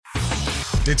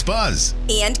It's Buzz.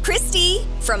 And Christy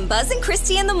from Buzz and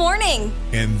Christy in the Morning.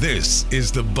 And this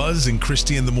is the Buzz and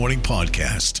Christy in the Morning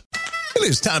podcast. It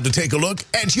is time to take a look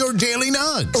at your daily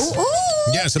nugs. Ooh.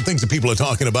 Yeah, some things that people are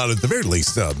talking about at the very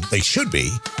least. They should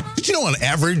be. Did you know on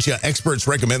average, experts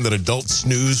recommend that adults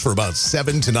snooze for about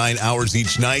 7 to 9 hours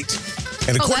each night?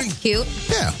 And That's cute.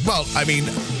 Yeah, well, I mean,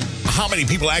 how many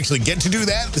people actually get to do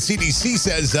that? The CDC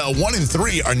says 1 in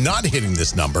 3 are not hitting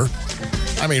this number.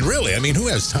 I mean, really, who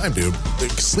has time to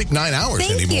sleep 9 hours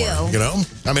anymore? You know?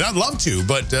 I mean, I'd love to,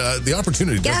 but the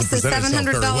opportunity doesn't present itself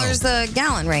very well. Gas is $700 a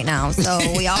gallon right now, so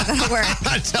we all got to work.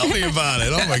 Tell me about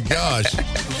it. Oh, my gosh.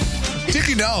 Did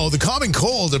you know the common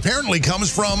cold apparently comes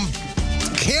from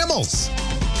camels?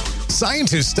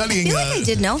 Scientists studying I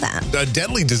did know that. A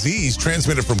deadly disease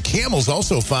transmitted from camels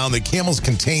also found that camels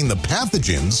contain the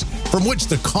pathogens from which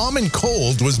the common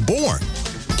cold was born.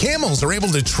 Camels are able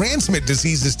to transmit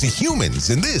diseases to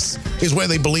humans, and this is where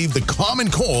they believe the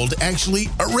common cold actually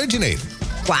originated.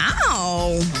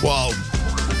 Wow. Well,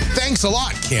 thanks a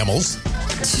lot, camels.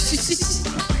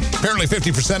 Apparently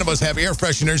 50% of us have air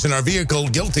fresheners in our vehicle.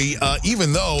 Guilty,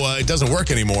 even though it doesn't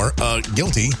work anymore.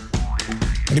 Guilty.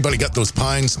 Anybody got those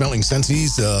pine-smelling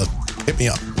Sensies? Hit me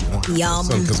up. Yum.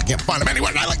 Because I can't find them anywhere,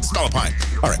 and I like the smell of pine.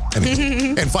 All right.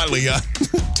 Anyway. And finally,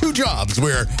 2 jobs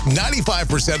where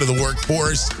 95% of the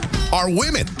workforce are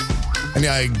women. Any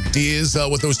ideas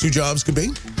what those 2 jobs could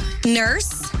be?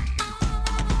 Nurse.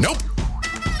 Nope.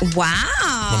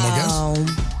 Wow. One more guess?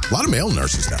 A lot of male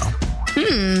nurses now.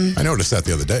 I noticed that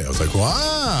the other day. I was like,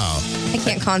 wow. I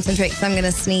can't concentrate because I'm going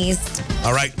to sneeze.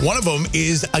 All right. One of them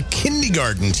is a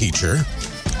kindergarten teacher.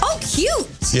 Oh, cute.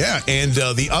 Yeah. And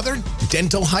the other,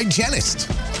 dental hygienist.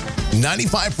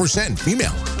 95%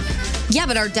 female. Yeah,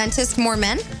 but are dentists more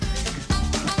men?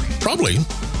 Probably.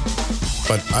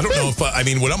 But I don't know if,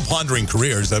 when I'm pondering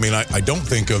careers, I don't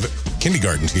think of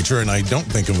kindergarten teacher and I don't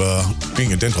think of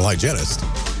being a dental hygienist.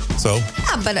 So.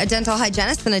 Yeah, but a dental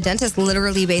hygienist and a dentist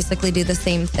literally basically do the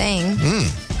same thing.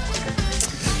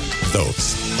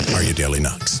 Those are your daily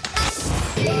nugs.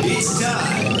 It's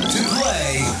time to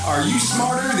play Are You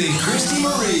Smarter Than Christy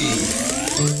Marie?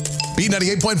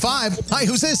 B98.5. Hi,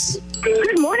 who's this?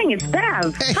 Good morning, it's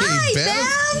Bev. Hey, Hi, Bev.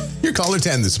 Bev. You're caller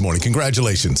 10 this morning.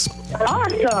 Congratulations.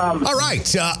 Awesome. All right.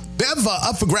 Bev,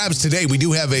 up for grabs today. We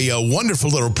do have a wonderful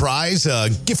little prize,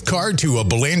 a gift card to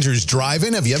Belanger's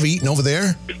Drive-In. Have you ever eaten over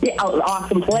there? Yeah,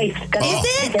 awesome place. Is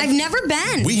it? I've never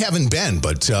been. We haven't been,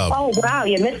 but... Oh, wow,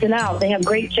 you're missing out. They have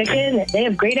great chicken. They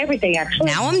have great everything, actually.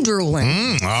 Now I'm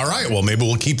drooling. All right. Well, maybe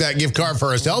we'll keep that gift card for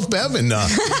ourselves, Bev, and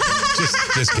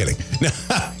just kidding.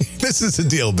 This is the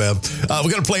deal, Bev. We're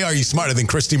going to play Are You Smarter Than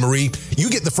Christy Marie? You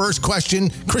get the first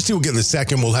question. Christy will get the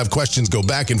second. We'll have questions go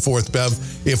back and forth, Bev.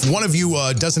 If one of you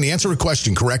doesn't answer a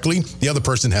question correctly, the other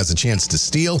person has a chance to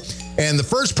steal. And the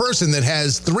first person that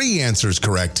has 3 answers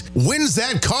correct wins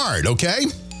that card, okay?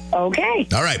 Okay.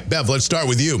 All right, Bev, let's start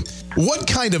with you. What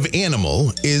kind of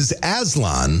animal is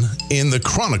Aslan in the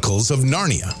Chronicles of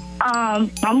Narnia? I'm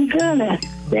gonna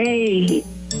say,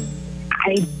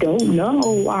 I don't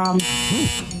know.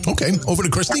 Okay, over to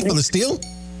Christy for the steal.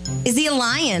 Is he a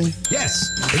lion? Yes,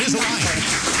 it is a lion. All right.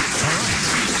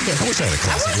 I wish I had a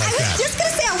classic like I was that. just going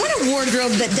to say, I want a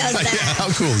wardrobe that does that. Yeah, how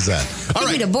cool is that? All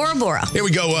Give me right. to Bora Bora. Here we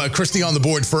go. Christy on the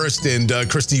board first. And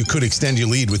Christy, you could extend your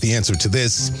lead with the answer to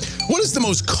this. What is the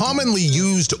most commonly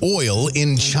used oil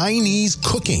in Chinese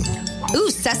cooking?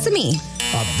 Ooh, sesame.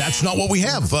 That's not what we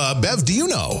have. Bev, do you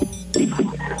know?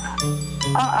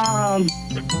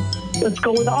 Let's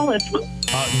go with olive.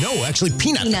 No, actually,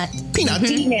 peanut. Peanut.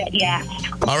 Peanut, yeah.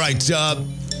 All right.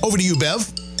 Over to you,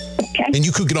 Bev. Okay. And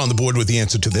you could get on the board with the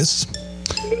answer to this.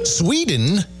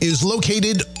 Sweden is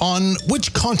located on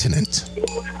which continent?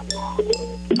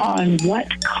 On what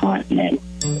continent?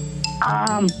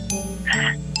 God,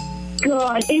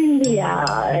 India.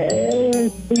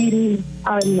 Sweden.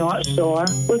 I'm not sure.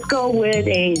 Let's go with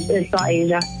Asia. It's not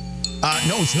Asia.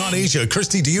 No, it's not Asia.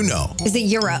 Christy, do you know? Is it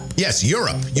Europe? Yes,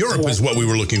 Europe. Europe is what we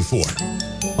were looking for.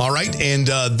 All right, and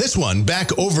this one,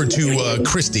 back over to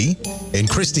Christy. And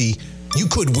Christy, you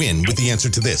could win with the answer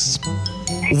to this.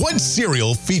 What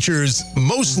cereal features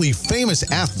mostly famous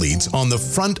athletes on the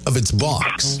front of its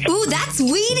box? Ooh, that's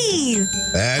Wheaties.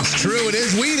 That's true. It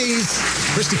is Wheaties.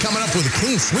 Christy coming up with a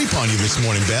clean sweep on you this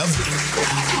morning, Bev.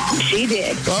 She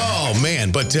did. Oh, man.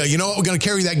 But you know what? We're going to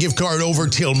carry that gift card over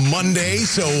till Monday,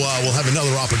 so we'll have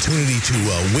another opportunity to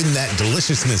win that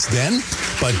deliciousness then.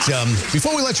 But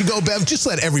before we let you go, Bev, just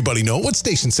let everybody know what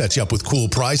station sets you up with cool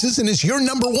prizes and is your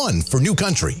number 1 for New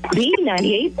Country.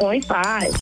 B98.5.